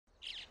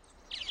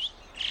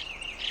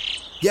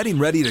Getting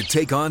ready to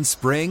take on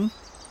spring?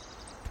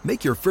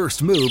 Make your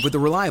first move with the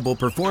reliable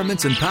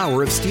performance and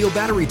power of Steel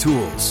battery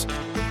tools.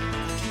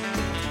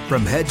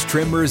 From hedge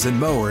trimmers and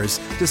mowers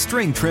to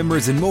string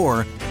trimmers and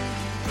more,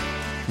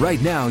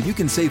 right now you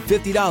can save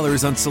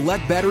 $50 on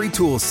select battery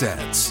tool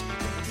sets.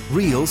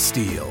 Real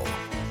Steel.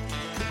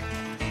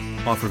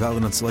 Offer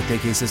valid on select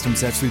AK system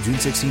sets through June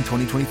 16,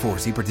 2024.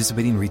 See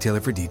participating retailer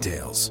for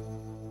details.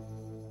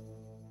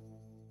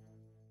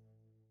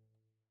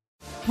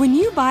 When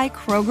you buy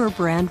Kroger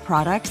brand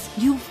products,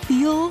 you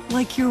feel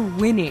like you're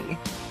winning.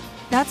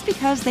 That's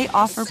because they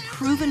offer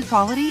proven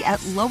quality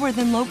at lower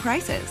than low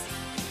prices.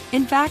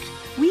 In fact,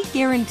 we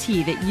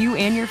guarantee that you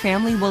and your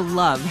family will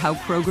love how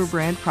Kroger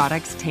brand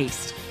products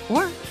taste,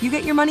 or you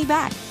get your money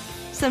back.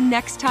 So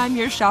next time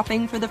you're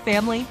shopping for the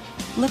family,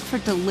 look for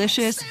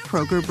delicious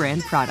Kroger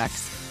brand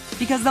products,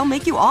 because they'll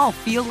make you all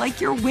feel like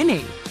you're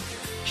winning.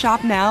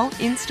 Shop now,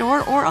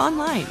 in-store, or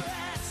online.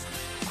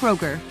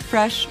 Kroger,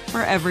 fresh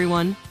for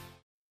everyone.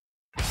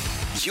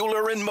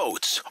 Bueller and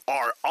Moats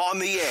are on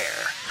the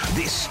air.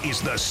 This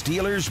is the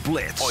Steelers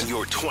Blitz on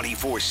your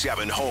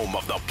 24/7 home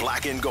of the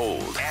black and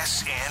gold.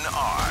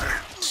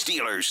 SNR,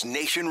 Steelers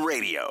Nation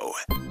Radio.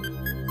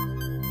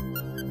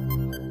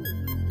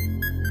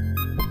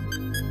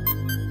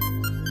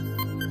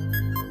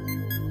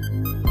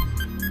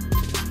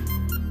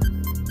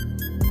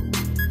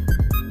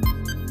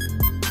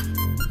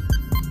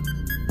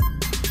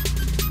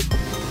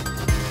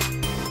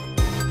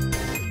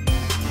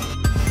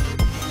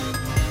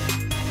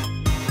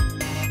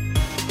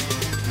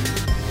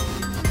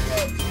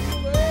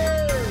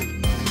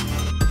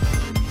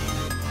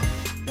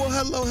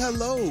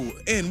 Hello,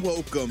 and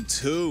welcome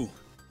to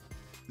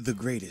the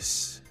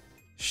greatest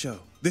show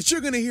that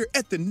you're going to hear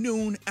at the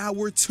noon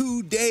hour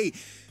today,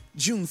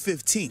 June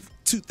 15th,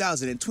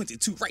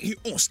 2022, right here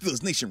on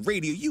Steelers Nation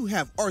Radio. You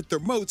have Arthur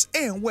Moats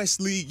and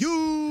Wesley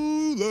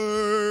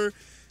Euler.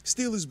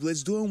 Steelers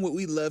Blitz doing what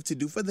we love to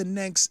do for the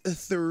next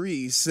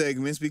 3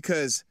 segments,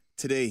 because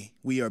today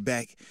we are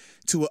back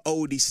to an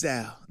oldie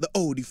style, the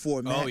oldie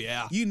format. Oh,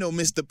 yeah. You know,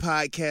 Mr.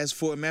 Podcast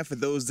format for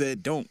those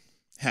that don't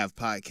have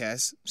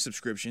podcast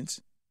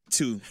subscriptions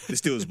to the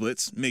Steelers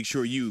Blitz. Make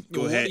sure you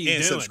go ahead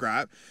and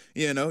subscribe.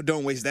 You know,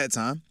 don't waste that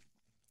time.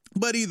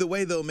 But either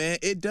way, though, man,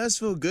 it does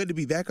feel good to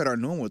be back at our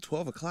normal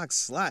 12 o'clock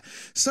slot.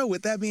 So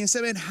with that being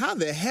said, man, how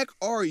the heck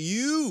are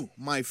you,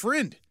 my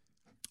friend?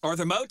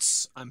 Arthur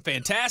Moats, I'm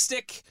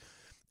fantastic.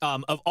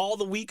 Of all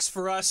the weeks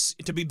for us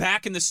to be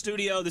back in the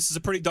studio, this is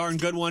a pretty darn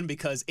good one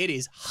because it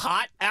is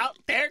hot out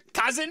there,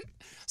 cousin.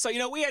 So, you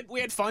know, we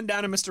had fun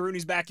down in Mr.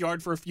 Rooney's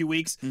backyard for a few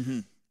weeks.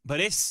 Mm-hmm. But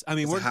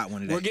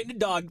we're getting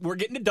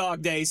to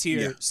dog days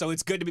here, yeah. So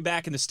it's good to be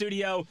back in the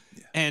studio,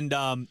 yeah. And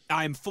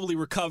I'm fully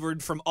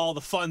recovered from all the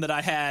fun that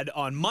I had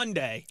on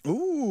Monday.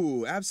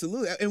 Ooh,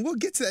 absolutely, and we'll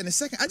get to that in a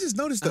second. I just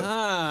noticed though.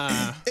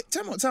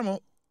 Time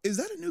out. Is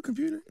that a new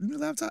computer, new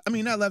laptop? I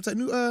mean, not laptop,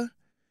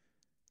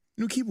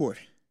 new keyboard.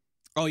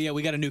 Oh yeah,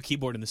 we got a new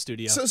keyboard in the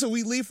studio. So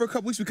we leave for a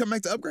couple weeks. We come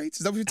back to upgrades. Is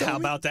that what you're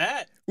telling me? How about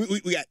that? We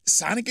got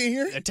Sonic in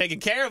here. They're taking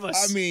care of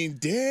us. I mean,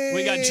 dang.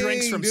 We got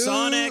drinks from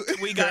Sonic.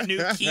 We got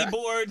new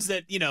keyboards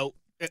that, you know.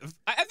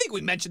 I think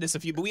we mentioned this a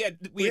few, but we had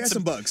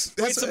some bugs.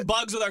 We had some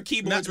bugs with our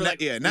keyboards.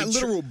 Not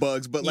literal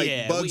bugs, but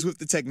like bugs with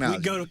the technology.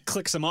 We'd go to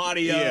click some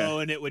audio,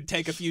 and it would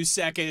take a few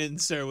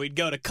seconds, or we'd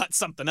go to cut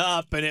something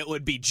up, and it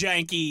would be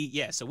janky.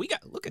 Yeah, so we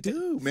got look at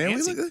dude, man.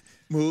 We look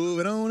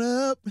moving on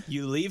up.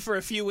 You leave for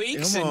a few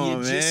weeks,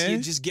 you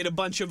just get a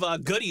bunch of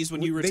goodies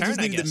when you return. They just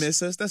needed to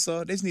miss us. That's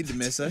all. They just needed to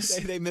miss us.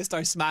 they missed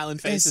our smiling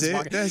faces.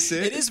 That's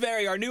it. It is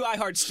our new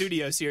iHeart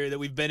Studios here that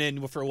we've been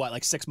in for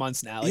like 6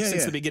 months now,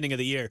 since the beginning of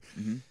the year.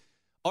 Mm-hmm.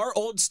 Our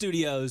old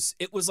studios,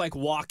 it was like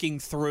walking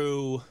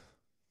through.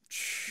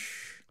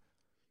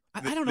 I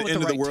don't know the what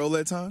end the of the world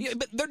at times. Yeah,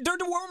 but there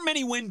weren't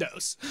many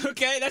windows.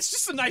 Okay, that's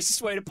just the nicest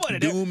way to put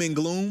it. Doom and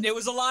gloom. It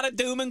was a lot of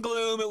doom and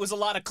gloom. It was a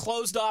lot of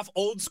closed off,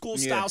 old school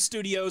style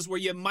studios where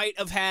you might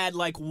have had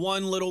like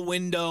one little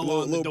window,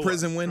 little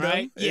prison window,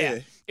 right? Yeah.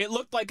 It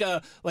looked like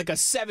a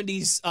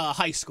 70s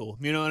high school.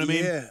 You know what I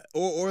mean? Yeah.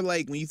 Or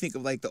like when you think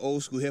of like the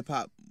old school hip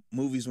hop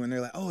movies when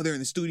they're like, oh, they're in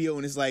the studio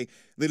and it's like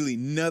literally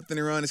nothing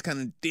around. It's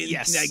kind of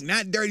like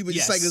not dirty, but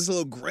just like this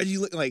little grudgy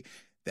look. Like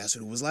that's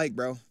what it was like,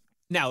 bro.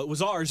 Now, it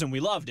was ours and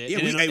we loved it. Yeah,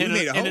 we made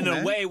it home, and in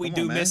a way, we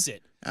do miss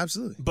it.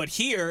 Absolutely. But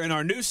here in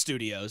our new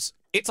studios,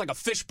 it's like a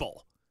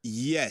fishbowl.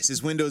 Yes,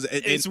 it's windows.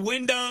 It's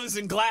windows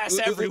and glass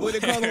everywhere. What do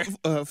they call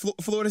them?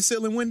 Floor to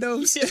ceiling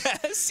windows?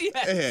 Yes.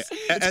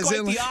 It's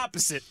quite the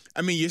opposite.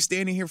 I mean, you're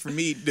standing here for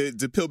me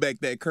to peel back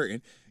that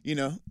curtain. You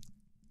know,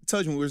 I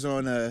told you when we was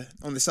on the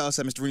south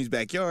side of Mr. Rooney's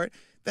backyard.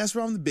 That's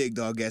where I'm the big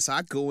dog at. So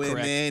I go in,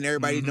 man.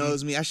 Everybody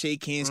knows me. I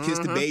shake hands, kiss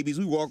the babies.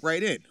 We walk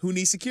right in. Who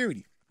needs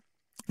security?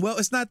 Well,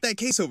 it's not that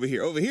case over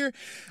here. Over here,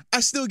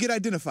 I still get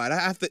identified. I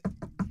have to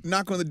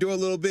knock on the door a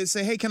little bit,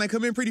 say, hey, can I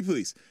come in, pretty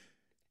please?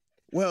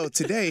 Well,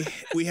 today,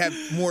 we have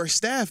more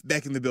staff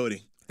back in the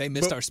building. They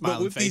missed our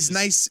smiling faces. But with these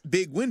nice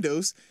big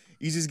windows,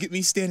 you just get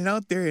me standing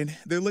out there, and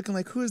they're looking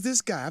like, who is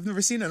this guy? I've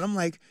never seen it. And I'm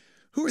like,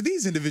 who are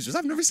these individuals?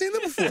 I've never seen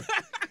them before.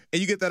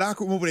 And you get that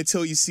awkward moment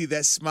until you see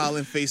that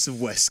smiling face of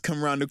Wes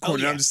come around the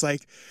corner. yeah. I'm just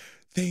like,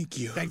 thank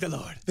you. Thank the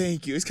Lord.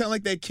 Thank you. It's kind of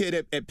like that kid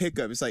at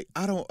pickup. It's like,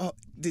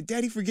 did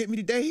Daddy forget me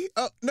today?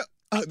 Oh, no.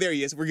 Oh, there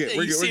he is. We're good.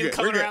 We're You good. see We're him good.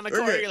 coming We're around the good.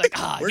 corner. We're You're good.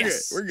 like, We're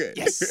yes. good. We're good.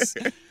 Yes.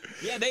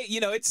 Yeah,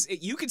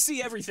 you can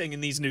see everything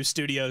in these new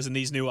studios and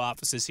these new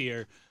offices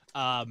here.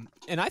 And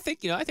I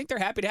think they're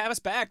happy to have us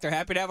back. They're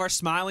happy to have our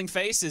smiling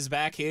faces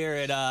back here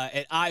at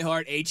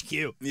iHeart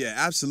HQ. Yeah,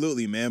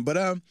 absolutely, man.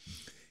 But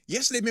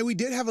yesterday, man, we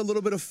did have a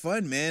little bit of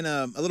fun, man.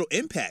 A little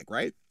impact,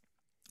 right?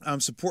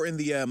 Supporting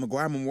the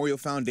McGuire Memorial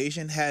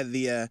Foundation had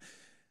the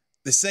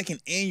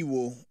second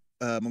annual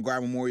McGuire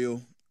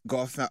Memorial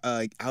golf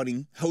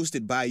outing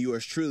hosted by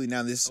yours truly.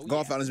 Now, this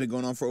golf outing has been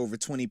going on for over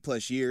 20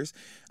 plus years.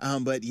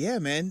 But yeah,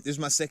 man, this is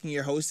my second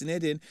year hosting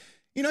it. And,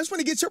 I just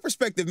want to get your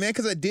perspective, man,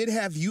 because I did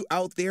have you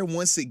out there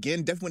once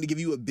again. Definitely want to give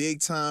you a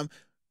big time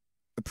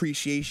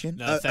appreciation.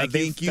 No, thank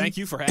you. Thank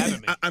you for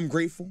having me. I'm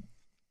grateful.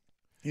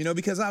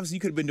 Because obviously you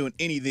could have been doing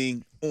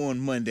anything on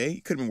Monday.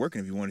 You could have been working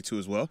if you wanted to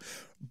as well.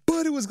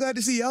 But it was glad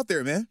to see you out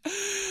there, man.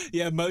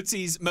 Yeah,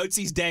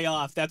 Mozi's day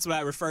off. That's what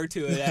I refer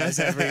to it as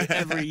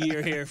every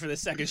year here for the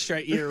second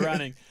straight year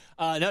running.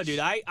 No, dude,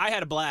 I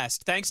had a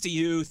blast. Thanks to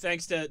you.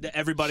 Thanks to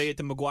everybody at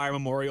the McGuire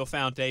Memorial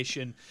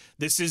Foundation.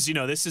 This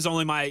is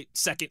only my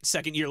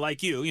second year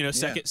like you.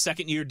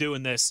 Second year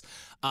doing this.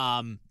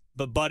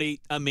 But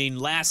buddy, I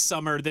mean, this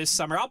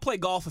summer, I'll play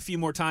golf a few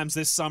more times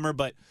this summer,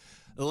 but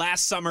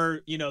last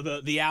summer,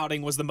 the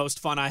outing was the most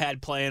fun I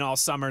had playing all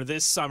summer.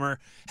 This summer,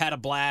 had a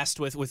blast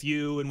with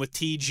you and with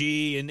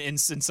TG and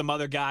some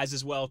other guys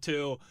as well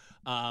too.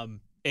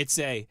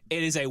 It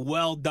is a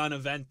well done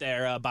event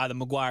there by the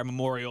McGuire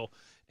Memorial,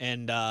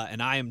 and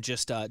I am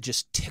just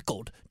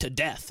tickled to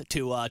death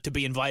to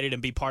be invited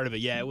and be part of it.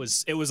 Yeah, it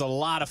was a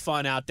lot of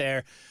fun out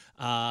there.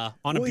 On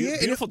a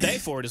beautiful day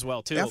for it as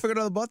well, too. Yeah, I forgot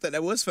all about that.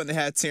 That was fun to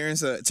have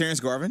Terrence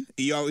Garvin.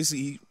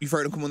 You've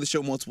heard him come on the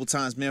show multiple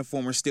times, man.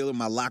 Former Steeler,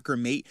 my locker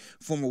mate,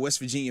 former West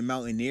Virginia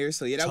Mountaineer.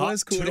 So, yeah, that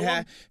was cool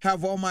to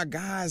have all my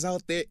guys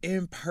out there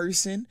in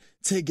person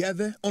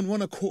together on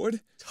one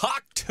accord.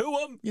 Talk to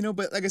them.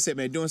 But like I said,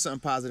 man, doing something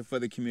positive for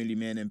the community,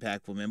 man,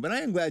 impactful, man. But I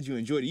am glad you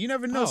enjoyed it. You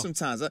never know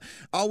sometimes. I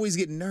always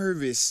get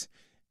nervous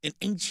and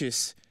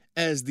anxious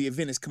as the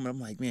event is coming. I'm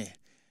like, man,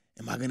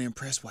 am I going to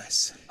impress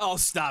Wes? Oh,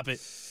 stop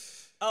it.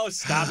 Oh,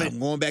 stop it. I'm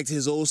going back to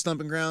his old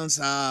stomping grounds.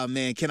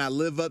 Man, can I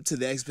live up to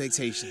the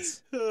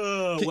expectations?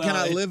 Can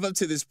I live up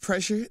to this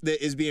pressure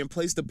that is being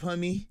placed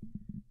upon me?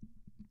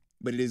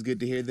 But it is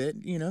good to hear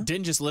that,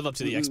 Didn't just live up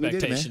to the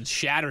expectations,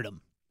 shattered them.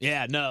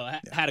 Yeah, no,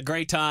 had a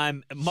great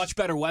time. Much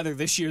better weather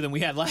this year than we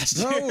had last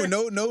year.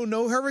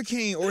 No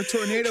hurricane or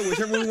tornado,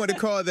 whichever we want to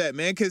call that,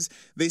 man, because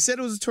they said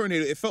it was a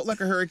tornado. It felt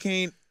like a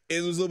hurricane.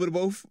 It was a little bit of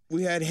both.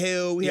 We had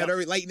hail, we had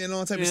lightning and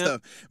all type of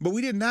stuff. But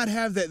we did not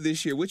have that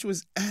this year, which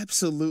was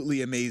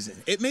absolutely amazing.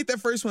 It made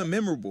that first one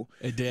memorable.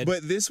 It did.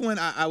 But this one,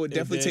 I would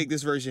definitely take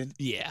this version.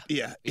 Yeah.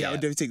 I would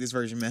definitely take this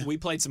version, man. We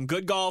played some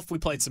good golf. We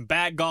played some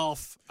bad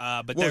golf.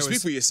 But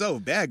speak for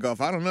yourself. Bad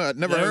golf. I don't know. I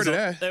never heard of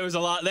that. There was a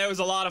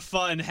lot of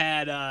fun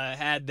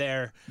had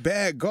there.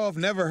 Bad golf.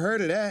 Never heard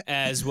of that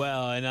as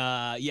well.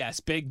 And yes,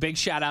 big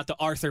shout out to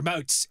Arthur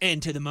Moats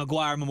and to the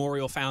McGuire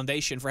Memorial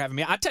Foundation for having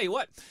me. I tell you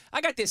what,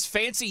 I got this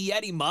fancy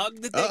Yeti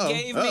mug that they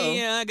gave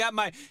me. I got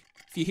my.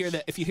 If you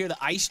hear the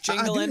ice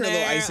jingle in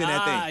there, ice in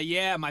that thing.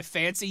 Yeah, my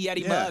fancy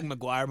Yeti mug,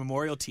 McGuire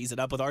Memorial, tease it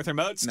up with Arthur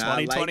Moats,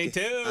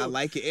 2022. I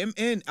like it.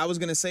 And I was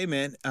gonna say,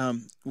 man,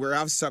 we're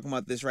obviously talking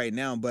about this right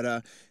now, but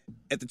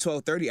at the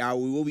 12:30 hour,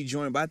 we will be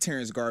joined by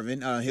Terrence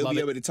Garvin. He'll be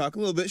able to talk a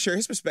little bit, share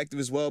his perspective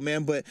as well,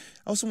 man. But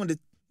I also wanted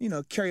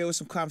to, carry over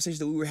some conversations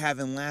that we were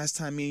having last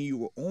time me and you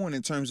were on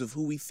in terms of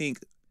who we think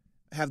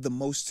have the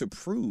most to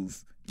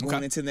prove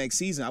going into next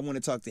season. I want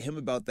to talk to him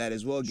about that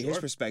as well, get his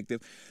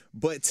perspective.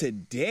 But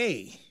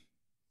today,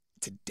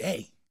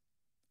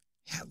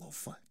 had a little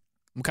fun.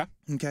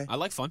 Okay. I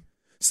like fun.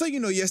 So,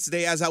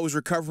 yesterday as I was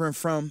recovering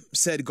from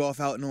said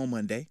golf outing on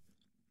Monday,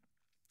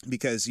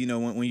 because,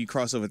 when you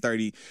cross over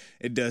 30,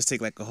 it does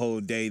take like a whole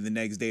day the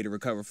next day to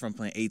recover from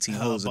playing 18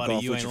 holes of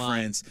golf with your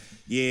friends.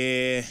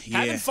 Yeah.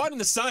 Having fun in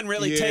the sun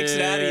really takes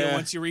it out of you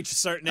once you reach a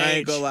certain age. I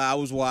ain't gonna lie, I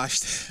was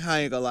washed.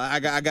 I ain't gonna lie.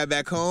 I got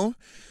back home.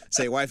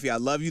 Say, wifey, I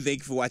love you. Thank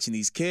you for watching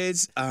these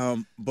kids.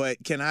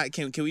 But can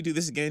we do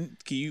this again?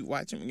 Can you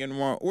watch them again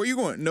tomorrow? Where are you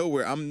going?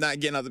 Nowhere. I'm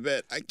not getting out of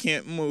bed. I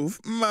can't move.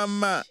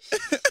 Mama.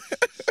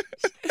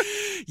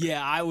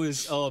 Yeah, I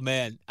was. Oh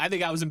man, I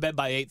think I was in bed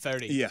by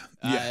 8:30.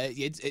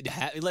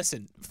 Yeah.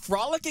 Listen,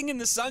 frolicking in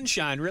the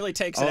sunshine really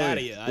takes it out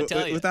of you. I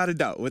tell you, without a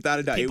doubt.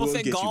 People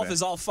think golf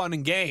is all fun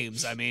and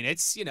games. I mean,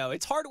 it's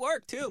hard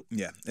work too.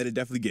 Yeah, it'll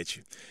definitely get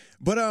you.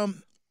 But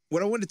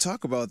what I wanted to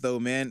talk about though,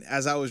 man,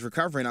 as I was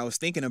recovering, I was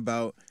thinking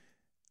about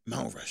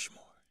Mount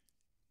Rushmore.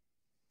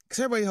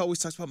 Because everybody always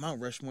talks about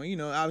Mount Rushmore.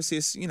 Obviously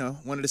it's,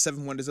 one of the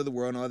 7 wonders of the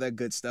world and all that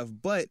good stuff.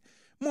 But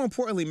more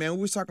importantly, man,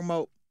 we were talking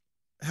about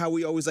how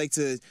we always like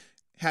to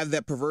have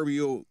that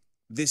proverbial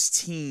this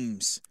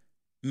team's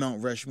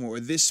Mount Rushmore or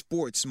this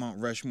sport's Mount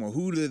Rushmore.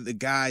 Who are the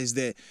guys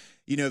that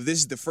if this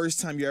is the first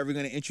time you're ever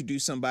going to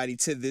introduce somebody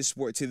to this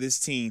sport, to this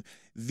team,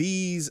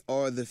 these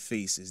are the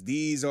faces.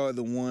 These are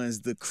the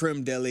ones, the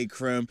creme de la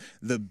creme,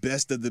 the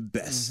best of the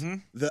best,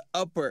 the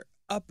upper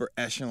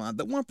echelon,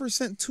 the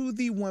 1% to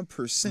the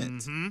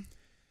 1%.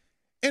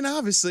 And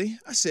obviously,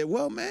 I said,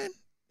 well, man,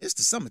 it's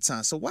the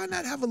summertime, so why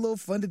not have a little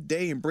fun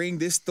today and bring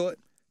this thought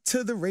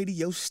to the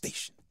radio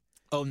station?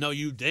 Oh, no,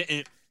 you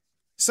didn't.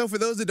 So for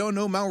those that don't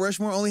know, Mount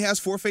Rushmore only has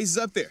 4 faces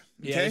up there.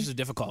 Okay? Yeah, this is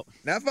difficult.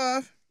 Not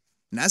 5,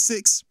 not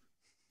 6,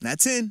 not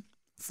 10,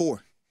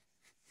 4.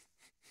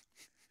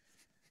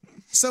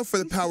 So for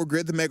the power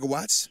grid, the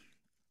megawatts,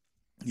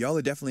 y'all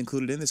are definitely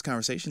included in this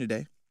conversation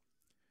today.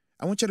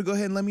 I want you to go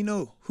ahead and let me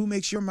know who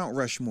makes your Mount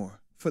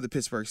Rushmore for the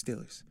Pittsburgh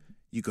Steelers.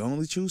 You can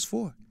only choose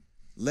 4.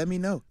 Let me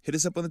know. Hit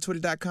us up on the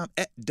Twitter.com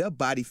at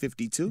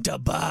DaBody52.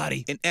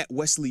 DaBody. And at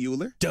Wesley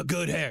Euler. The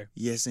good hair.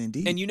 Yes,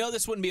 indeed. And you know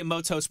this wouldn't be a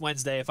Moats Host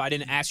Wednesday if I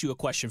didn't ask you a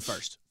question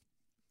first.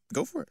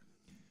 Go for it.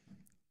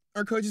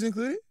 Are coaches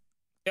included?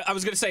 I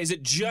was going to say, is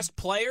it just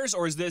players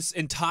or is this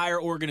entire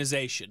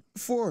organization?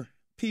 4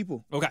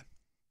 people. Okay.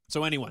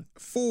 So anyone.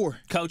 4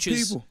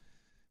 coaches. People.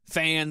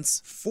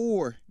 Fans.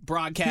 4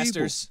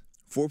 broadcasters. People.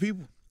 4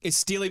 people. Is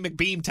Steely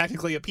McBeam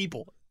technically a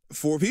people?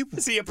 4 people.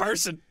 Is he a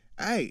person?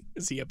 Hey,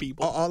 is he a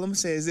people? All I'm going to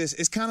say is this.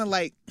 It's kind of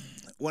like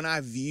when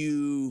I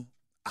view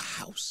a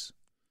house.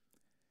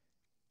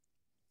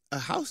 A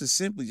house is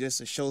simply just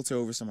a shelter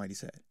over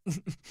somebody's head.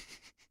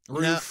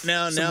 Roof,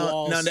 now,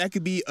 walls. that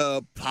could be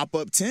a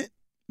pop-up tent.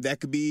 That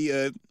could be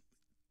a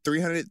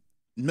 $300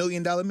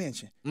 million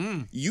mansion.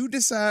 You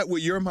decide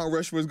what your Mount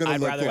Rushmore is going to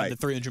look like. I'd rather have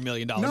the $300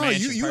 million mansion. No,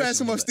 you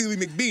asked him about Steely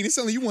McBean. It's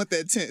only you want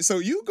that tent. So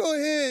you go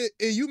ahead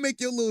and you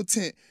make your little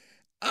tent.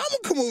 I'm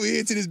going to come over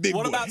here to this big boy.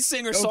 What about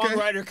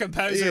singer-songwriter,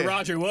 composer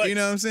Roger Wood? You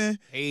know what I'm saying?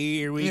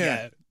 Here we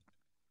go.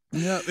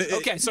 Yeah,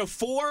 okay, so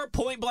 4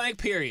 point-blank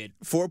period.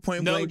 4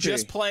 point-blank period. No,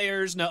 just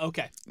players. No,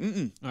 okay.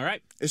 All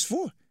right. It's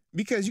 4.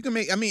 Because you can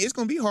make, it's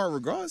going to be hard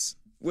regardless.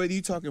 Whether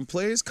you talking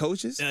players,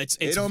 coaches,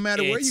 it don't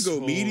matter where you go.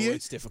 Media,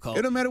 it's difficult.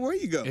 It don't matter where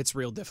you go. It's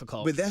real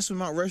difficult. But that's what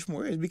Mount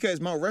Rushmore is. Because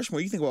Mount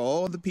Rushmore, you think about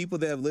all the people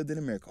that have lived in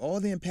America,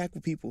 all the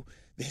impactful people,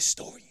 the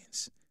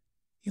historians.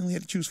 You only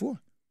have to choose 4.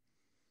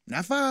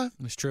 Not 5.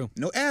 It's true.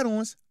 No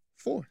add-ons.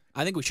 4.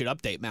 I think we should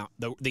update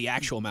the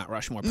actual Mount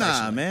Rushmore.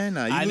 Nah, man.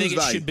 Nah, I think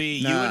it should be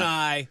you and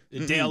I,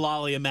 Dale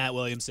Lally, and Matt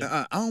Williamson.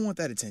 I don't want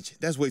that attention.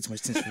 That's way too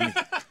much attention for me.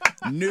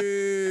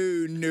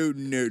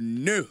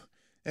 No.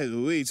 That's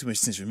way too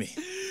much attention for me.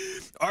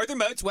 Arthur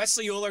Moats,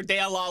 Wesley Euler,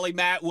 Dale Lally,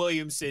 Matt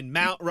Williamson,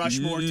 Mount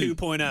Rushmore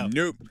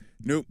 2.0.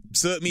 Nope.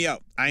 Sub me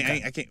out.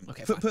 I can't.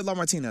 Okay, put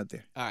LaMartina up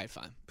there. All right,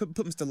 fine. Put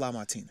Mr.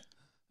 LaMartina.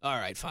 All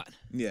right, fine.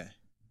 Yeah.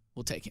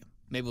 We'll take him.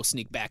 Maybe we'll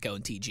sneak Backo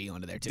and TG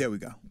onto there, too. There we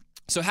go.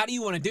 So how do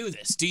you want to do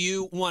this? Do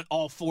you want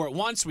all 4 at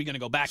once? Are we going to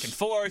go back and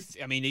forth?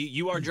 I mean,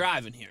 you are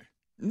driving here.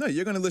 No,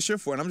 you're going to list your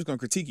 4, and I'm just going to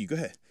critique you. Go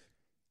ahead.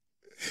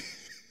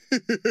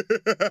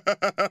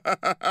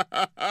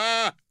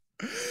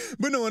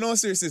 But no, in all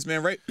seriousness,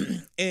 man, right?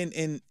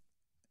 And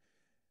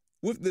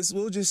with this,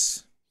 we'll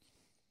just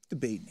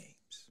debate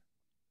names.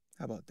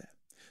 How about that?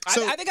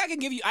 So, I think I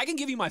can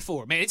give you my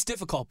 4. Man, it's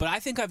difficult, but I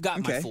think I've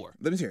got my 4.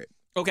 Let me hear it.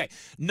 Okay,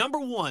 number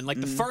 1,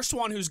 the first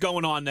one who's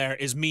going on there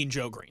is Mean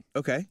Joe Green.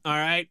 Okay. All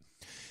right.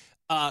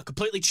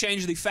 Completely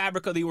changed the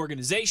fabric of the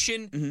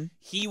organization.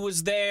 He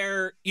was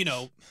there,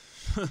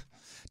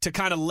 to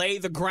kind of lay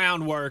the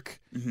groundwork,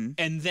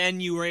 and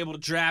then you were able to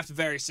draft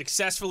very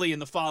successfully in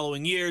the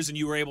following years, and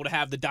you were able to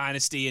have the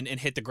dynasty and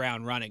hit the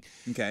ground running.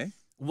 Okay.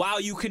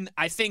 While you can,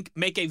 I think,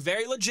 make a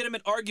very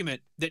legitimate argument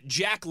that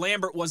Jack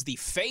Lambert was the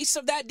face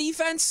of that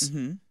defense,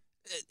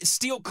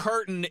 Steel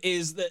Curtain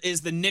is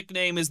the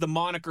nickname, is the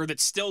moniker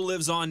that still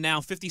lives on now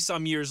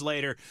 50-some years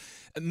later.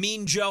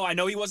 Mean Joe, I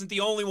know he wasn't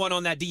the only one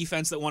on that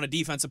defense that won a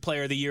Defensive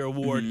Player of the Year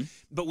award,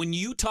 but when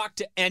you talk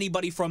to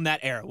anybody from that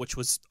era, which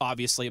was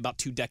obviously about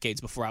 2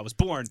 decades before I was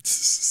born,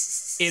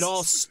 it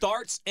all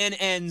starts and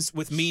ends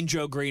with Mean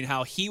Joe Green,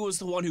 how he was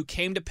the one who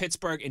came to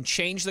Pittsburgh and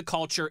changed the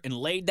culture and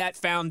laid that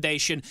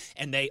foundation,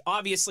 and they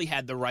obviously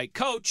had the right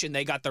coach, and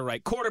they got the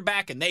right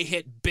quarterback, and they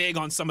hit big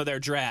on some of their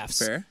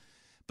drafts. Fair.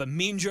 But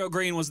Mean Joe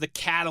Green was the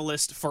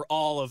catalyst for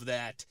all of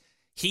that.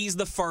 He's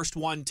the first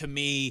one to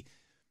me,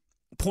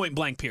 point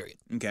blank period.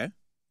 Okay.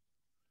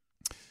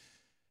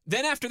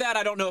 Then after that,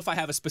 I don't know if I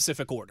have a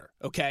specific order,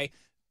 okay?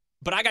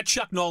 But I got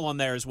Chuck Noll on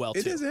there as well, too.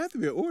 It doesn't have to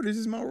be an order. It's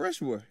just Mount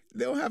Rushmore.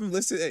 They don't have him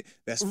listed. Hey,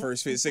 that's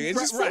first, fifth, second. It's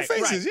just 4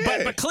 faces,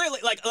 yeah. But clearly,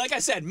 like I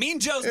said, Mean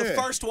Joe's the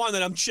first one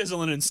that I'm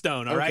chiseling in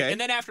stone, all right?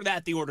 And then after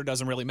that, the order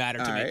doesn't really matter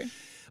to me. Right.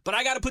 But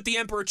I got to put the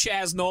Emperor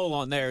Chaz Noll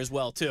on there as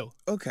well, too.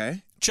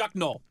 Okay. Chuck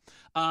Noll.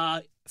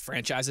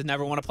 Franchise had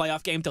never won a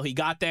playoff game till he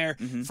got there.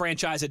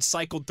 Franchise had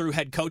cycled through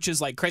head coaches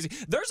like crazy.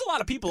 There's a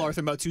lot of people,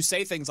 Arthur Moats, who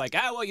say things like, the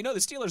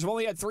Steelers have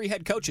only had 3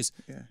 head coaches.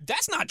 Yeah.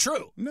 That's not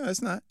true. No,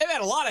 it's not. They've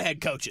had a lot of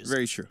head coaches.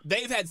 Very true.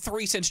 They've had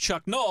 3 since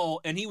Chuck Noll,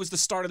 and he was the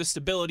start of the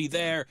stability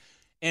there.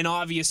 And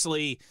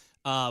obviously,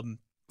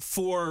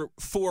 four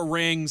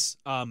rings,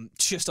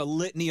 just a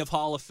litany of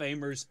Hall of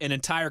Famers, an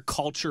entire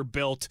culture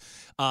built,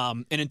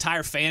 an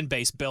entire fan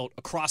base built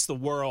across the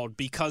world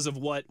because of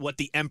what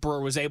the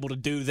Emperor was able to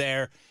do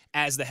there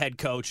as the head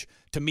coach.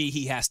 To me,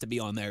 he has to be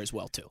on there as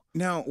well, too.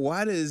 Now,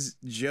 why does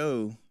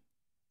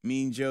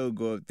Mean Joe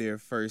go up there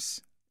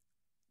first?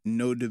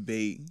 No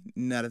debate,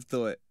 not a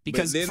thought.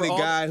 Because but then the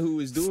guy who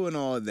was doing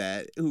all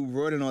that, who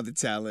brought in all the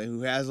talent,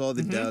 who has all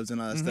the dubs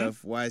and all that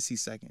stuff, why is he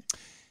second?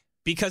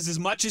 Because as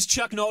much as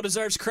Chuck Noll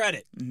deserves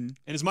credit, and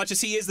as much as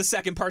he is the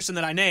second person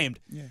that I named,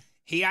 I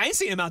ain't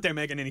seen him out there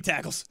making any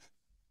tackles.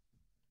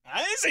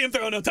 I didn't see him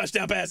throwing no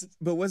touchdown passes.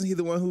 But wasn't he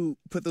the one who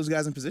put those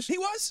guys in position? He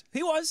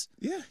was.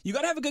 Yeah. You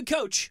got to have a good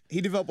coach. He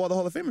developed all the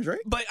Hall of Famers, right?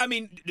 But, I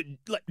mean, he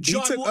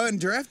took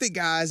undrafted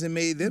guys and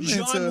made them into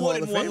Hall of Famers. John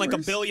Wooden won like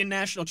 1 billion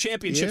national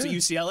championships at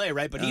UCLA,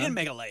 right? But he didn't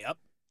make a layup.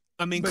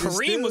 I mean,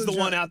 Kareem was the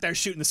one out there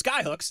shooting the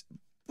skyhooks.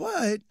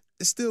 But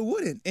it still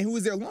wouldn't. And who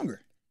was there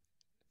longer?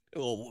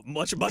 Well,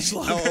 much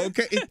longer. Oh,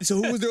 okay. So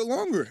who was there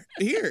longer?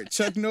 Here,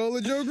 Chuck Noll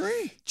or Joe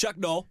Green? Chuck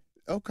Noll.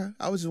 Okay.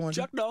 I was just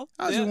wondering. Chuck Noll.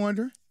 I was just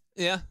wondering.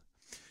 Yeah.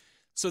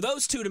 So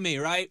those two to me,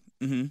 right?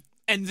 Mm-hmm.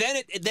 And then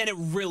it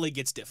really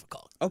gets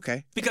difficult.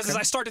 Okay. Because as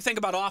I start to think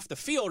about off the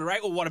field,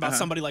 right? Well, what about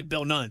somebody like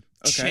Bill Nunn?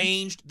 Okay.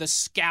 Changed the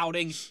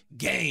scouting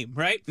game,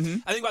 right?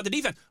 Mm-hmm. I think about the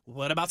defense.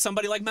 What about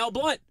somebody like Mel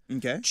Blount?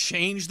 Okay.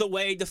 Changed the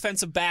way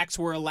defensive backs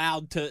were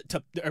allowed to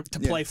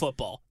play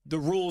football. The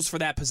rules for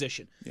that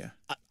position. Yeah.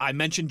 I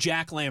mentioned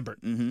Jack Lambert,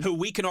 who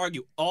we can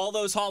argue all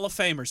those Hall of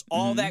Famers,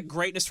 all that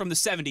greatness from the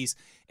 70s,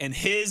 and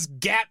his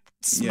gap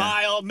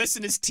smile,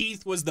 missing his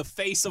teeth, was the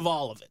face of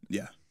all of it.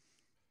 Yeah.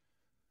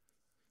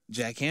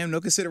 Jack Ham, no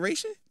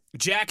consideration?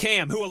 Jack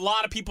Ham, who a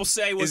lot of people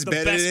say was the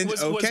best,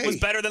 was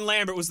better than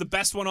Lambert, was the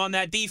best one on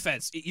that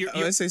defense.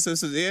 Let's say so.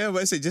 Yeah,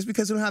 but I say just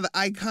because we don't have the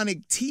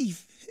iconic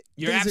teeth,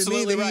 you're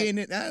absolutely right.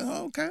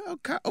 Okay.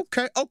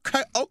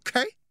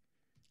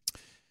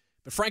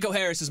 But Franco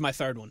Harris is my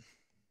third one.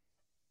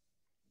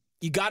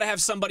 You got to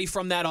have somebody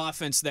from that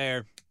offense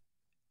there.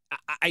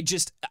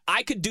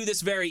 I could do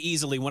this very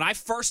easily. When I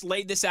first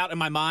laid this out in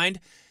my mind,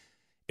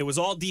 it was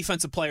all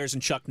defensive players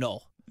and Chuck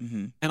Noll.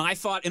 Mm-hmm. And I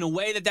thought, in a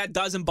way, that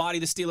does embody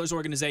the Steelers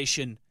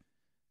organization.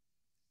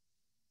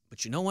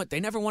 But you know what? They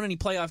never won any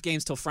playoff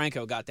games till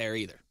Franco got there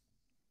either.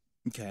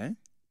 Okay.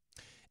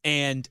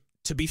 And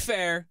to be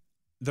fair,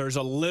 there's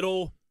a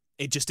little,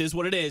 it just is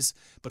what it is,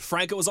 but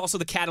Franco was also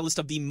the catalyst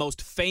of the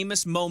most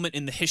famous moment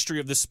in the history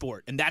of the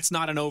sport, and that's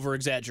not an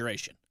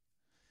over-exaggeration.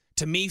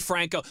 To me,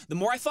 Franco, the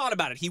more I thought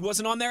about it, he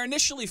wasn't on there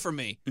initially for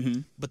me,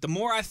 but the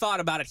more I thought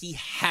about it, he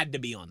had to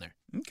be on there.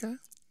 Okay.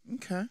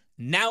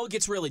 Now it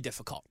gets really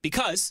difficult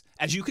because,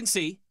 as you can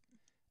see,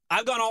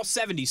 I've gone all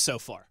 70s so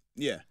far.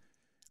 Yeah.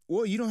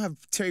 Well, you don't have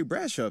Terry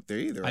Bradshaw up there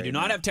either. I do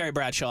not have Terry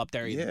Bradshaw up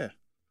there either. Yeah.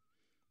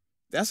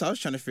 That's what I was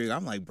trying to figure.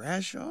 I'm like,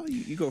 Bradshaw?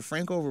 You go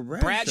Franco over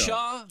Bradshaw?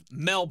 Bradshaw,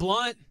 Mel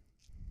Blount.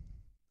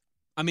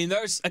 I mean,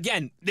 there's,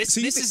 again, this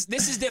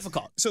is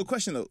difficult. So,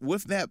 question though,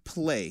 with that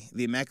play,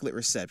 the Immaculate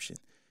Reception,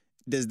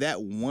 does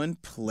that one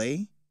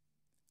play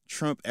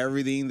trump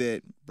everything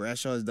that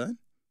Bradshaw has done in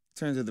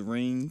terms of the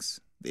rings,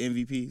 the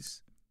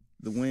MVPs,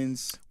 the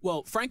wins?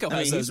 Well, Franco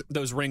has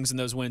those rings and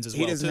those wins as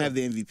well. He doesn't have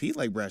the MVP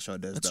like Bradshaw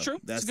does. That's though. true.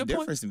 That's the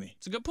difference to me.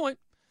 It's a good point.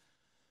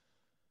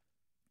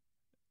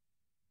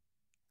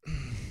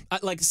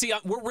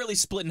 We're really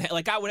splitting.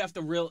 Like, I would have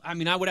to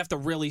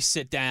really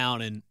sit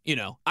down and, we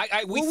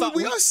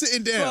are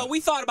sitting down. Well, we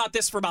thought about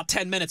this for about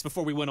 10 minutes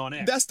before we went on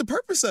air. That's the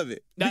purpose of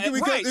it.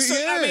 Right. So,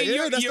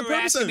 you're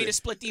asking me to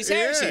split these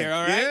hairs here,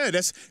 all right?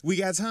 Yeah, we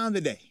got time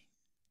today.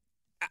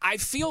 I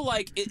feel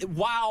like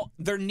while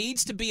there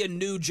needs to be a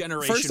new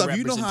generation First off,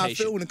 you know representation. how I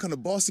feel when it comes to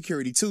ball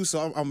security, too,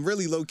 so I'm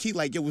really low-key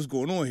like, yo, what's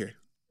going on here?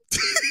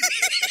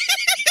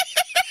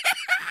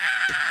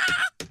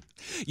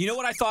 You know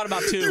what I thought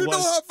about, too? You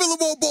know how I feel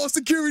about ball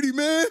security,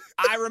 man.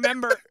 I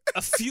remember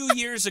a few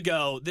years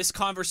ago, this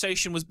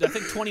conversation was, I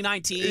think,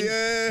 2019. Yeah.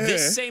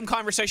 This same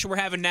conversation we're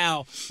having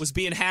now was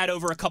being had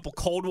over a couple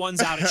cold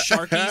ones out at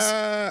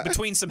Sharky's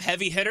between some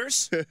heavy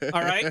hitters,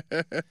 all right?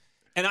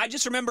 And I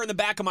just remember in the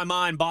back of my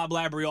mind, Bob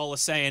Labriola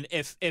saying,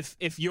 if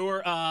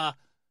your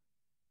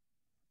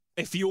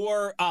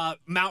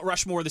Mount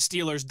Rushmore of the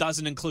Steelers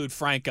doesn't include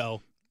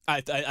Franco,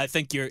 I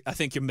think you're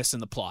missing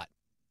the plot.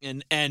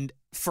 And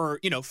for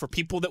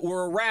people that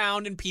were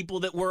around and people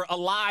that were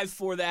alive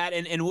for that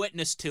and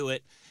witness to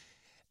it,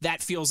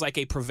 that feels like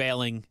a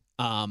prevailing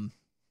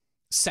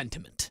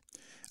sentiment.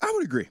 I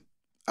would agree.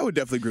 I would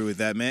definitely agree with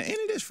that, man. And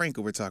it is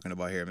Franco we're talking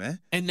about here, man.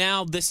 And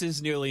now this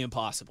is nearly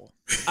impossible.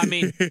 I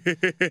mean,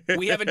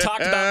 we haven't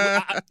talked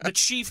about the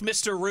chief,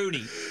 Mr.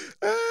 Rooney.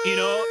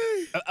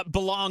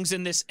 Belongs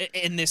in this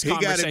conversation. He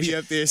got to be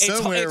up there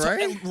somewhere,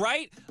 right?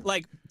 Right?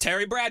 like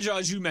Terry Bradshaw,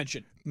 as you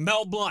mentioned,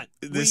 Mel Blount.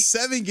 The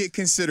 7 get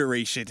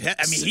consideration. I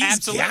mean, he's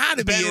absolutely. got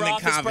to be Ben in the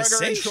Roethlisberger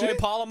conversation. and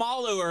Troy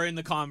Polamalu are in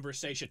the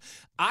conversation.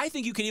 I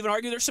think you can even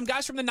argue there's some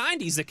guys from the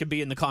 90s that could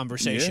be in the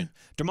conversation.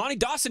 Dermontti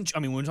Dawson, I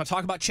mean, when we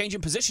talk about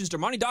changing positions,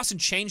 Dermontti Dawson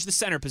changed the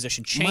center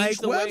position,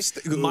 changed Mike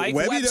Webster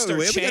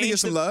gotta get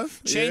some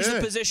love. Changed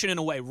the position in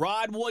a way.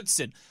 Rod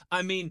Woodson,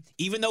 I mean,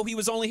 even though he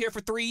was only here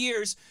for 3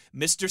 years,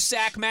 Mr.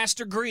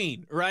 Sackmaster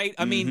Green, right?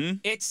 I mean,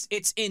 it's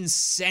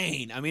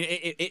insane. I mean,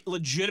 it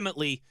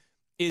legitimately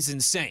is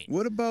insane.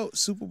 What about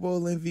Super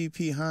Bowl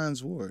MVP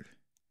Hines Ward?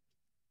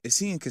 Is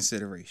he in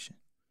consideration?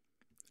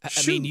 I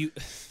mean,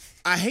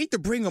 I hate to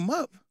bring him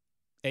up.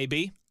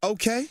 AB?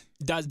 Okay.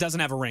 Doesn't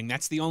have a ring.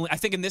 That's the only. I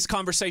think in this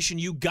conversation,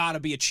 you got to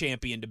be a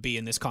champion to be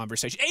in this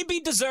conversation. AB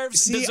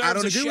deserves. I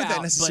don't agree with that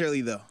shout, necessarily,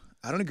 though.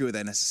 I don't agree with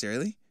that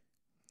necessarily.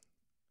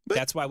 But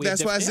that's why we.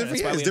 That's why it's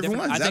different. It's different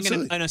ones. I think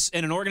absolutely.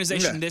 in an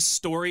organization this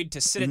storied,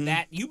 to sit at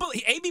that,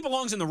 AB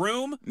belongs in the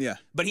room. Yeah.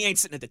 But he ain't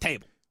sitting at the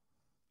table.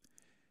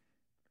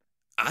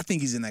 I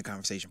think he's in that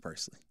conversation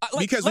personally.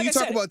 Because when you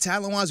talk about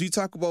talent-wise, you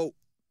talk about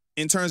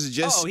in terms of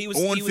just he was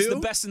the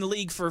best in the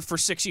league for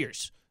 6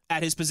 years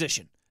at his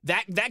position.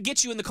 That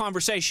gets you in the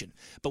conversation.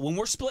 But when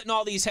we're splitting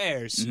all these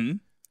hairs,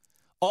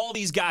 all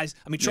these guys,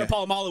 I mean, Troy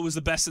Polamalu was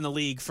the best in the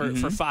league for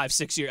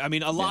 5-6 years. I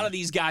mean, a lot of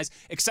these guys,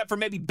 except for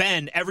maybe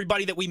Ben,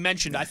 everybody that we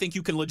mentioned, I think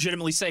you can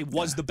legitimately say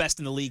was the best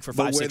in the league for 5-6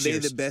 years. But were they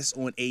the best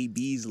on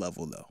AB's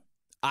level, though?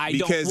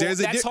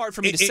 That's hard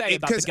for me to say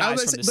about the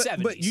guys from the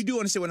 70s. But you do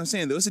understand what I'm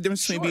saying. There's a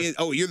difference between being,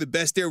 you're the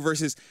best there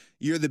versus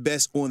you're the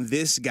best on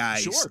this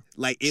guy's. Sure.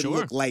 Like, it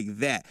looked like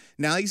that.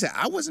 Now, like you said,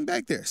 I wasn't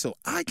back there, so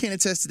I can't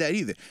attest to that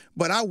either.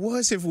 But I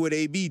was here for what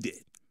AB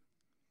did.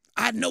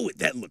 I know what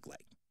that looked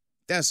like.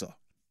 That's all.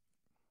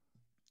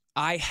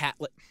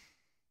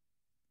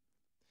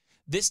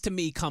 This, to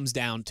me, comes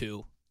down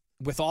to,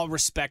 with all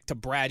respect to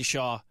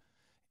Bradshaw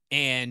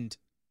and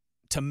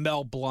to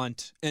Mel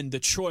Blount and the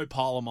Troy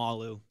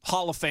Polamalu,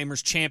 Hall of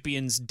Famers,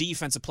 champions,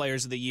 defensive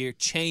players of the year,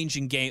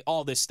 changing game,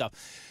 all this stuff.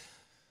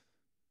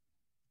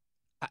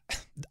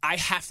 I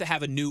have to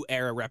have a new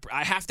era.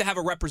 I have to have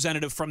a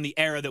representative from the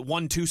era that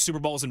won 2 Super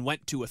Bowls and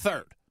went to a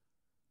 3rd.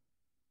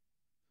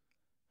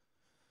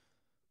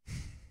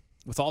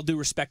 With all due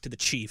respect to the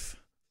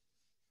Chief,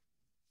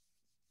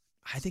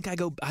 I think I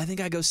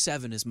go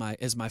 7 as my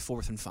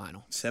 4th and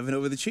final. 7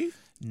 over the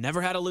Chief?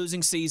 Never had a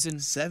losing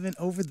season. 7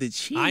 over the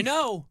Chief. I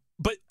know.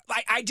 But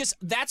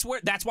that's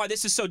why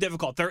this is so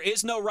difficult. There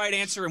is no right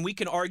answer, and we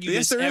can argue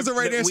this. Yes, there is a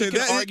right answer. We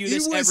can argue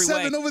this every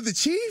way. 7 over the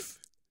Chief?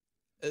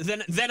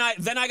 Then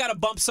I got to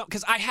bump some,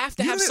 because I have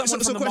to have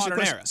someone from the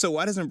modern era. So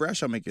why doesn't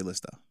Bradshaw make your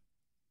list, though?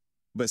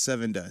 But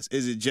 7 does.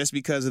 Is it just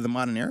because of the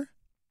modern era?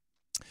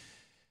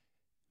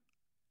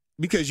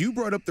 Because you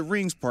brought up the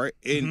rings part,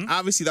 and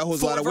obviously that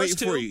holds a lot of weight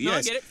for you. No,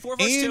 yes. I get it. 4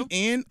 versus 2.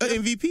 And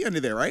an MVP under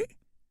there, right?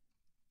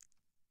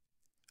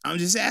 I'm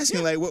just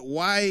asking,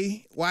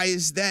 why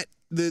is that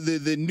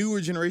the newer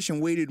generation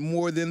weighted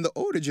more than the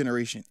older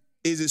generation?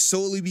 Is it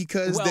solely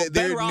because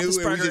they're new and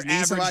we just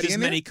need somebody in as there?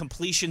 many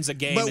completions a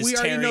game But as we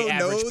already Terry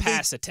average know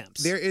pass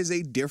attempts. There is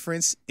a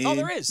difference in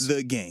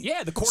the game.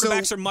 Yeah, the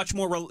quarterbacks are much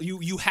more.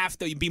 You have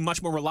to be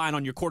much more reliant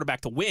on your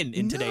quarterback to win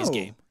in today's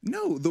game.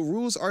 No, the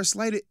rules are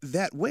slighted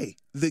that way.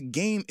 The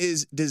game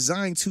is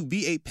designed to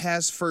be a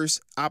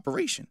pass-first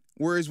operation.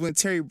 Whereas when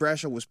Terry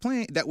Bradshaw was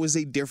playing, that was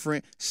a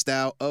different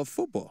style of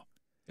football.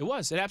 It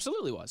was. It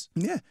absolutely was.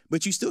 Yeah,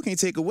 but you still can't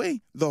take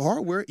away the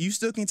hardware. You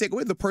still can't take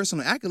away the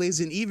personal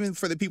accolades. And even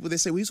for the people that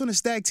say, well, he's on a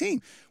stag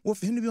team. Well,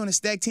 for him to be on a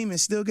stag team and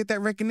still get that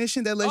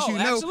recognition, that lets you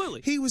know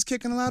he was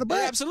kicking a lot of butt.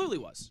 It absolutely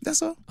was.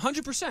 That's all.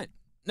 100%.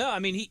 No, I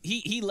mean,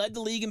 he led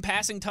the league in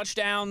passing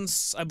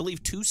touchdowns, I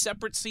believe, 2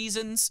 separate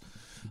seasons.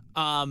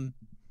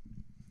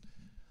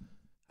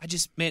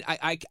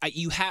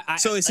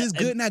 So is his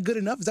good not good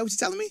enough? Is that what you're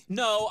telling me?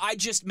 No,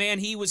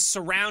 he was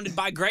surrounded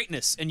by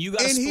greatness, and you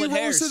got to split hairs. And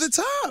he rose to the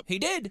top. He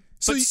did.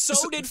 So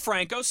did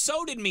Franco,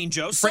 so did Mean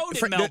Joe, so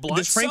did Mel Blount.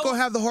 Does Franco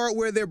have the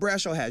hardware that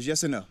Bradshaw has,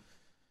 yes or no?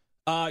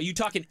 You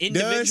talking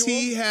individual? Does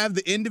he have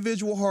the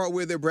individual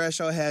hardware that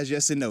Bradshaw has,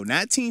 yes or no?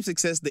 Not team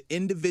success, the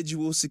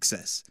individual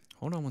success.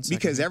 Hold on one second.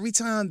 Because every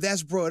time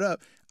that's brought up,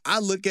 I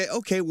look at,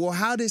 okay, well,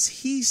 how does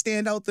he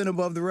stand out then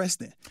above the rest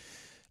then?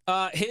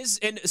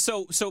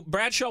 So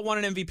Bradshaw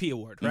won an MVP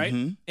award, right?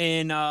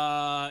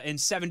 In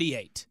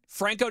 78.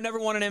 Franco never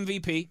won an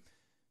MVP.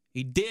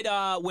 He did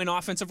win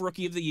Offensive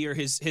Rookie of the Year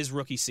his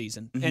rookie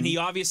season. And he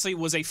obviously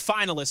was a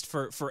finalist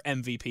for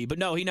MVP. But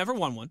no, he never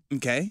won one.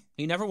 Okay.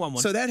 He never won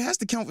one. So that has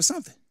to count for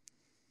something.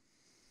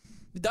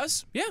 It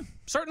does? Yeah,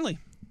 certainly.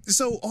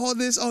 So all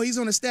this, he's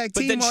on a stack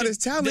team, all this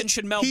talent, then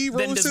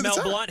does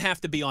Mel Blount have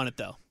to be on it,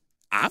 though?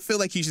 I feel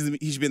like he should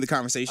be in the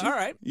conversation. All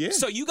right. Yeah.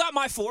 So you got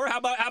my 4. How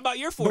about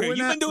your 4? You've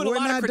been doing a lot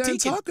of critiquing. We're not done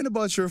talking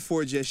about your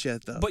 4 just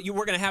yet, though. But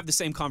we're going to have the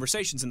same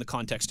conversations in the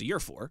context of your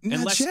 4.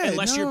 Unless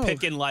You're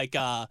picking like,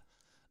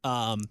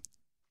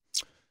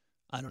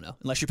 I don't know.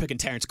 Unless you're picking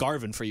Terrence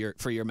Garvin for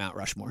your Mount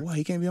Rushmore. What,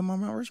 he can't be on my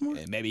Mount Rushmore?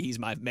 Maybe he's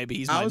my I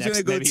was next.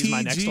 gonna go Maybe he's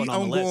my next TG. one on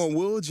I'm the list. going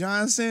Will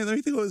Johnson. Let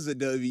me think. What was the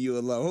W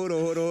alone?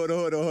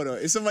 Hold on.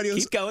 Is somebody else?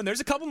 Keep going. There's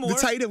a couple more. The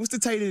tight end. What's the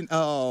tight end?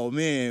 Oh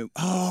man.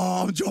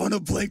 Oh, I'm drawing a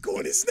blank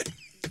on his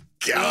name.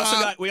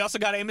 God. We also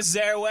got Amos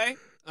Zaraway.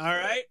 All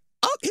right.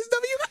 Oh, his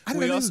W. I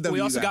didn't know his W We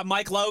also guy. got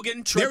Mike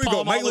Logan. There we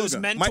go. Mike Polamalu's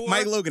Logan. mentor.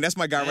 Mike Logan. That's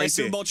my guy right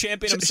Super there. Bowl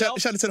champion himself.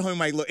 Shout out to the homie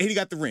Mike Logan. And he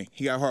got the ring.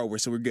 He got hardware,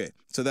 so we're good.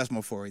 So that's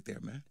my 4 right there,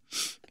 man.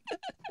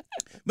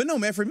 But no,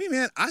 man, for me,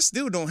 man, I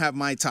still don't have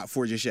my top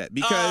 4 just yet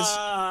because,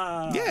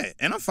 yeah,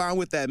 and I'm fine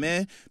with that,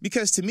 man.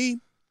 Because to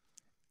me,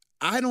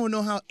 I don't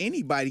know how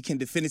anybody can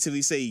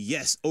definitively say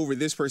yes over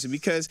this person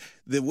because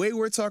the way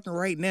we're talking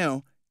right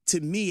now, to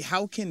me,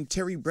 how can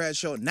Terry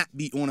Bradshaw not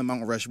be on a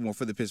Mount Rushmore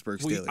for the Pittsburgh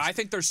Steelers? I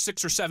think there's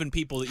 6 or 7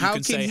 people that you how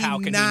can say, how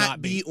can he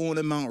not be? on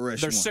a Mount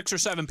Rushmore? There's 6 or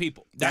 7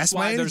 people. That's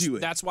why my energy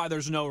with it. That's why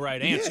there's no right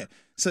answer. Yeah,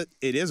 so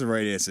it is a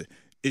right answer.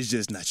 It's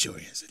just not your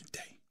answer today.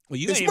 Well,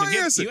 you It's ain't, my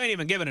answer. you ain't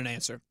even giving an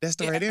answer. That's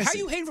the right answer. How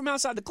you hating from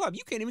outside the club?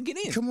 You can't even get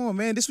in. Come on,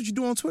 man. This is what you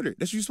do on Twitter.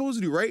 That's what you're supposed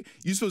to do, right?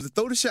 You're supposed to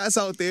throw the shots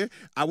out there.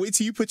 I wait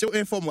till you put your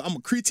info. I'm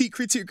going to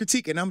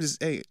critique, and I'm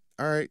just, hey,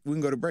 all right, we can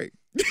go to break.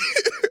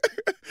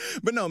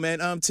 But no,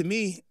 man, to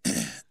me,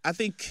 I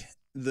think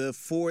the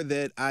 4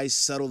 that I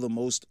settle the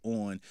most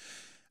on,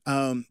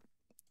 oh,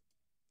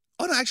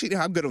 no, actually,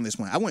 I'm good on this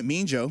one. I went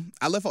Mean Joe.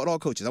 I left out all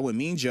coaches. I went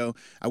Mean Joe.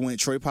 I went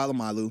Troy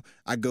Polamalu.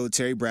 I go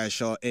Terry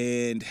Bradshaw,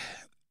 and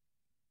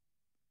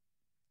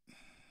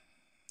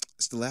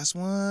it's the last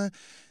one.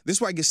 This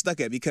is where I get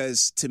stuck at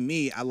because to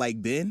me, I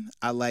like Ben.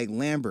 I like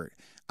Lambert.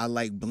 I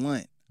like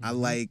Blunt. I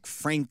like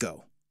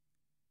Franco.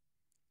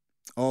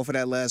 All for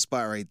that last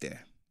spot right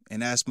there.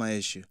 And that's my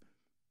issue.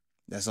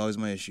 That's always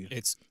my issue.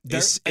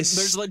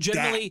 There's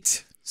legitimately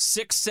stacked.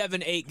 6,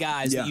 7, 8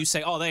 guys that you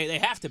say, oh, they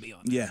have to be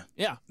on there.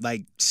 Yeah.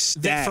 Like That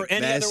stacked. for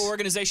any other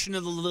organization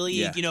in the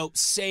league,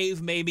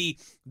 save maybe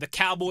the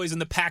Cowboys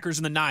and the Packers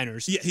and the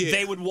Niners,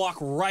 they would walk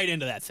right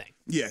into that thing.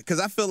 Yeah, because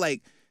I feel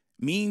like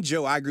Mean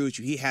Joe, I agree with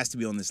you. He has to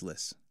be on this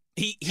list.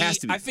 He has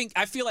to be.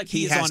 I feel like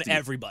he is has on to be.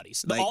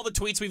 everybody's. Like, all the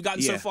tweets we've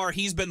gotten so far,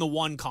 he's been the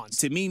one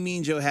constant. To me,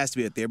 Mean Joe has to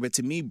be up there. But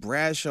to me,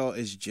 Bradshaw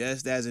is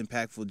just as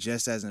impactful,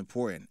 just as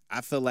important. I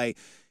feel like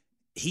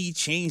he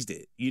changed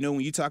it. You know,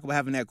 when you talk about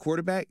having that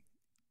quarterback,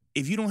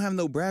 if you don't have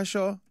no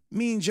Bradshaw,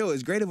 Mean Joe,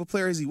 as great of a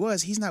player as he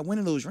was, he's not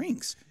winning those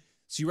rings.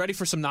 So you ready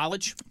for some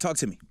knowledge? Talk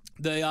to me.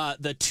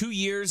 The 2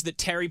 years that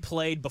Terry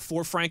played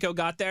before Franco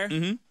got there,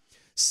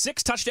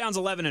 6 touchdowns,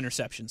 11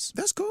 interceptions.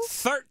 That's cool.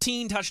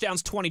 13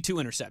 touchdowns, 22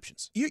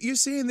 interceptions. You're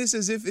saying this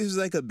as if it's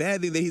like a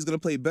bad thing that he's going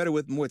to play better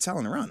with more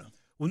talent around him.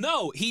 Well,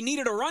 no, he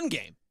needed a run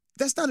game.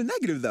 That's not a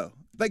negative, though.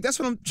 Like, that's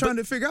what I'm trying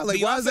to figure out.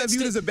 Like, why is that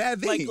viewed as a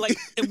bad thing?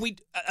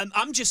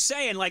 I'm just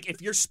saying, like,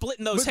 if you're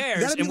splitting those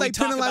hairs, that'd be and like we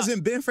talk penalizing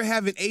about, Ben for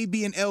having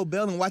A.B. and L.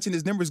 Bell and watching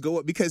his numbers go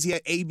up because he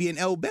had A.B. and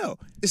L. Bell.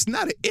 It's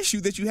not an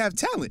issue that you have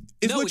talent.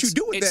 It's what you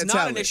do with that talent. It's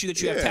not an issue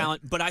that you have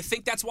talent, but I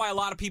think that's why a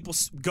lot of people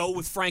go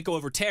with Franco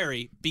over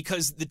Terry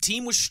because the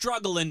team was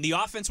struggling, the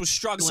offense was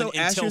struggling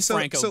until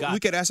Franco got. So we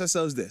could ask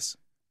ourselves this.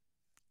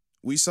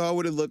 We saw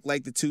what it looked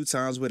like the 2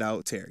 times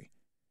without Terry.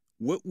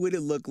 What would it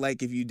look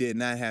like if you did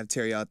not have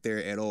Terry out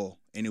there at all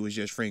and it was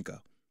just Franco?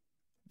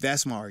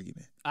 That's my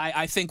argument.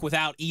 I think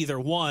without either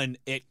one,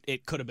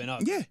 it could have been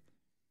ugly. Yeah.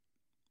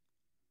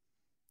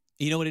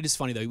 You know what? It is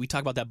funny, though. We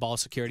talk about that ball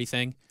security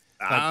thing.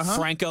 Like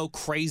Franco,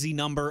 crazy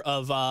number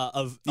of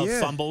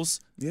fumbles.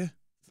 Yeah.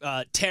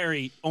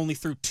 Terry only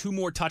threw 2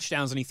 more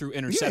touchdowns than he threw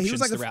interceptions. Yeah, he was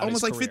like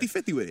almost like career.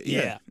 50-50 with it.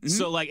 Yeah. Mm-hmm.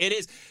 So, like, it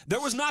is.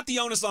 There was not the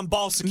onus on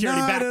ball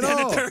security back then.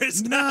 There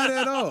is not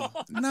at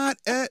all. Not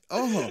at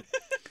all.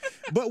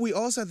 But we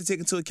also have to take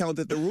into account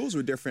that the rules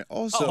were different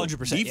also.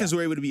 100%. Defense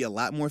were able to be a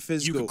lot more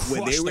physical.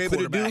 What they were able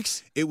to do,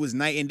 it was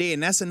night and day.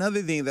 And that's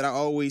another thing that I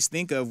always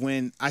think of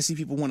when I see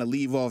people want to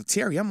leave off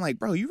Terry. I'm like,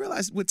 bro, you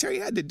realize what Terry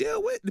had to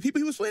deal with? The people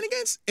he was playing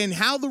against? And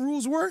how the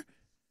rules were?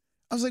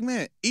 I was like,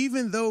 man,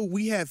 even though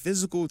we have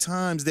physical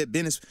times that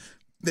Ben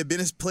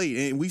has played,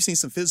 and we've seen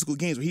some physical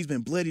games where he's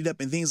been bloodied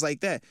up and things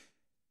like that,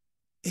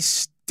 it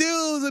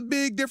still is a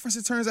big difference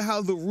in terms of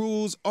how the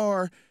rules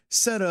are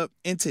set up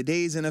in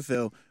today's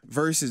NFL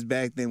versus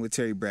back then with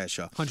Terry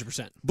Bradshaw.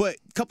 100%. But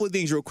a couple of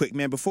things real quick,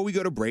 man, before we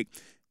go to break.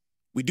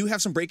 We do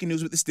have some breaking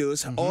news with the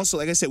Steelers. Also,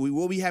 like I said, we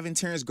will be having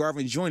Terrence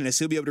Garvin joining us.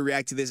 He'll be able to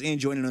react to this and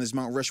join in on this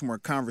Mount Rushmore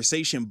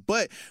conversation.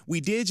 But we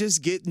did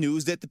just get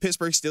news that the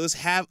Pittsburgh Steelers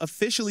have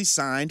officially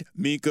signed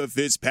Minkah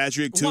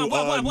Fitzpatrick to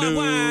a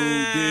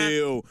new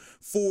deal.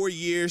 4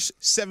 years,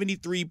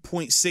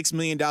 $73.6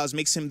 million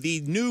makes him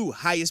the new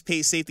highest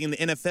paid safety in the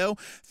NFL.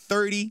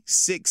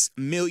 $36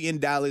 million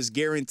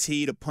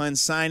guaranteed upon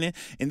signing.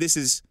 And this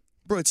is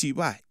brought to you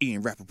by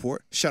Ian Rappaport.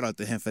 Shout out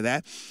to him for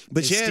that.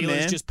 But the yeah, Steelers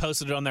man, just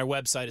posted it on their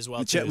website as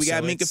well. Too, we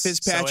got Minkah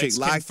Fitzpatrick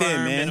locked in,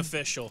 man. And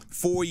official.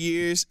 4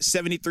 years,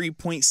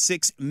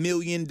 $73.6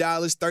 million,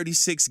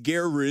 36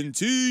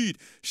 guaranteed.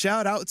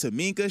 Shout out to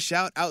Minkah.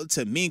 Shout out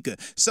to Minkah.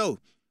 So,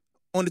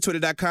 on the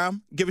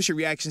Twitter.com, give us your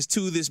reactions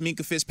to this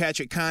Minkah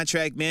Fitzpatrick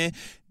contract, man.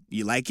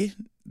 You like it?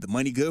 The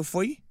money good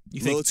for you?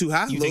 You A little too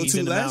high, a you little think he's too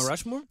in the less. Mount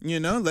Rushmore?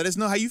 Let us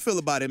know how you feel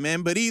about it,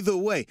 man. But either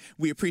way,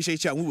 we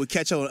appreciate y'all. We will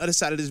catch y'all on the other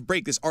side of this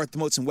break. This Arthur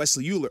Moats and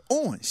Wesley Euler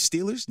on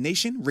Steelers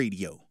Nation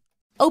Radio.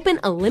 Open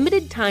a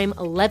limited-time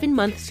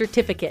 11-month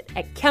certificate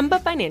at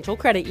Kemba Financial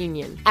Credit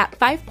Union. At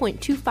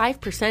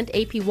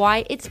 5.25%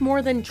 APY, it's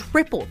more than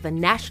triple the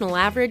national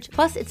average,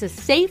 plus it's a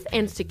safe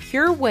and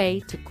secure way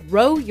to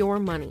grow your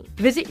money.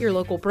 Visit your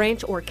local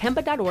branch or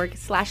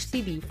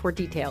kemba.org/cb for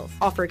details.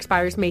 Offer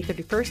expires May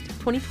 31st,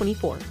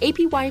 2024.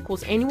 APY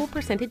equals annual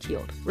percentage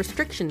yield.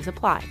 Restrictions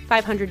apply.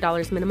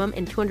 $500 minimum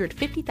and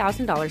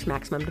 $250,000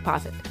 maximum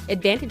deposit.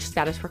 Advantage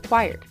status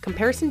required.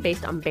 Comparison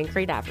based on bank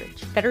rate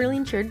average. Federally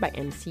insured by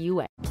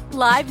NCUA.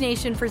 Live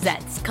Nation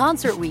presents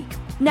Concert Week.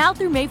 Now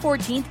through May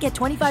 14th, get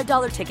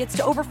 $25 tickets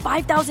to over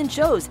 5,000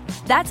 shows.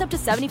 That's up to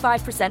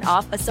 75%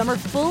 off a summer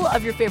full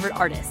of your favorite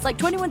artists like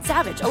 21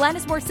 Savage,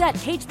 Alanis Morissette,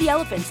 Cage the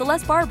Elephant,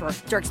 Celeste Barber,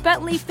 Dierks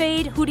Bentley,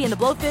 Fade, Hootie and the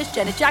Blowfish,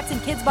 Janet Jackson,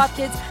 Kids Bop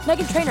Kids,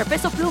 Meghan Trainor,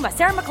 Peso Pluma,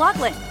 Sarah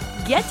McLachlan.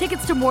 Get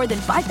tickets to more than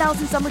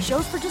 5,000 summer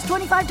shows for just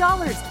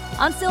 $25.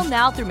 On sale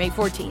now through May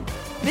 14th.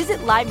 Visit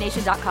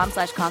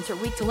livenation.com/Concert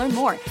Week to learn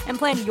more and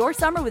plan your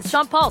summer with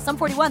Sean Paul, Sum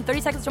 41,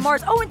 30 Seconds to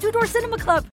Mars, and Two Door Cinema Club.